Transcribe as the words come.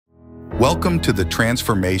Welcome to the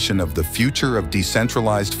transformation of the future of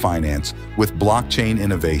decentralized finance with blockchain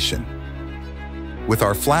innovation. With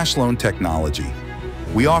our flash loan technology,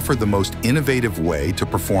 we offer the most innovative way to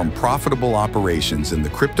perform profitable operations in the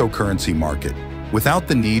cryptocurrency market without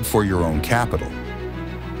the need for your own capital.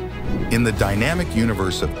 In the dynamic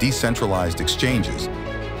universe of decentralized exchanges,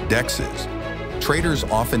 DEXs, traders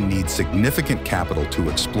often need significant capital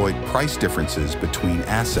to exploit price differences between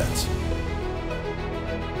assets.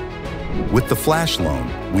 With the flash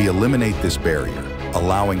loan, we eliminate this barrier,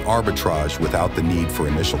 allowing arbitrage without the need for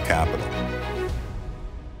initial capital.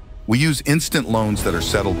 We use instant loans that are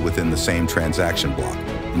settled within the same transaction block,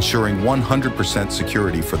 ensuring 100%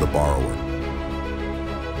 security for the borrower.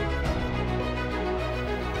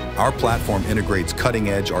 Our platform integrates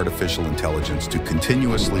cutting-edge artificial intelligence to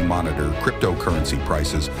continuously monitor cryptocurrency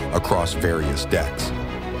prices across various DEXs.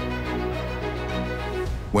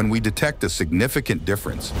 When we detect a significant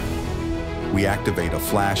difference, we activate a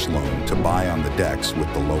flash loan to buy on the DEX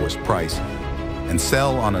with the lowest price and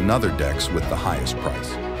sell on another DEX with the highest price.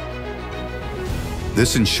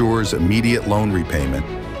 This ensures immediate loan repayment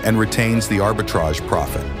and retains the arbitrage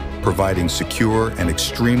profit, providing secure and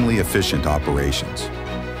extremely efficient operations.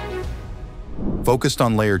 Focused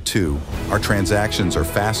on Layer 2, our transactions are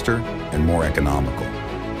faster and more economical.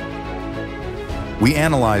 We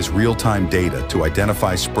analyze real-time data to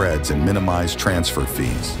identify spreads and minimize transfer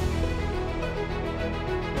fees.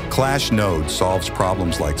 Clash Node solves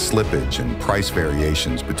problems like slippage and price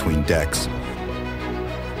variations between DEX,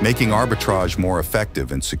 making arbitrage more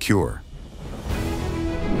effective and secure.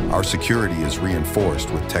 Our security is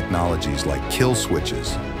reinforced with technologies like kill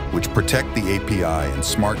switches, which protect the API and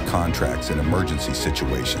smart contracts in emergency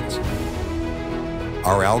situations.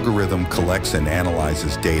 Our algorithm collects and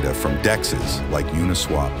analyzes data from DEXs like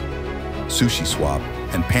Uniswap, SushiSwap,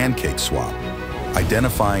 and PancakeSwap,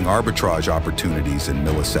 identifying arbitrage opportunities in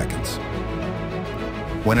milliseconds.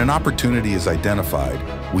 When an opportunity is identified,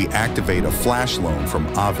 we activate a flash loan from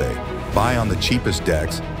Aave, buy on the cheapest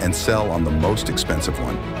DEX, and sell on the most expensive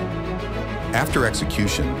one. After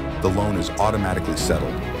execution, the loan is automatically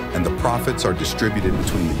settled, and the profits are distributed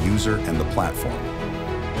between the user and the platform.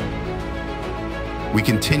 We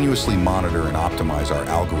continuously monitor and optimize our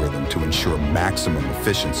algorithm to ensure maximum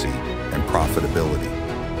efficiency and profitability.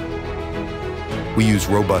 We use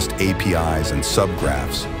robust APIs and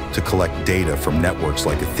subgraphs to collect data from networks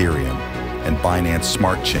like Ethereum and Binance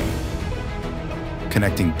Smart Chain,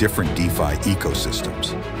 connecting different DeFi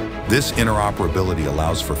ecosystems. This interoperability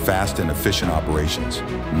allows for fast and efficient operations,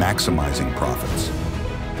 maximizing profits.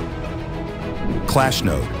 Clash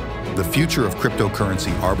Node, the future of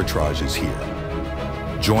cryptocurrency arbitrage is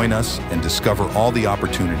here. Join us and discover all the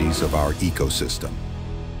opportunities of our ecosystem.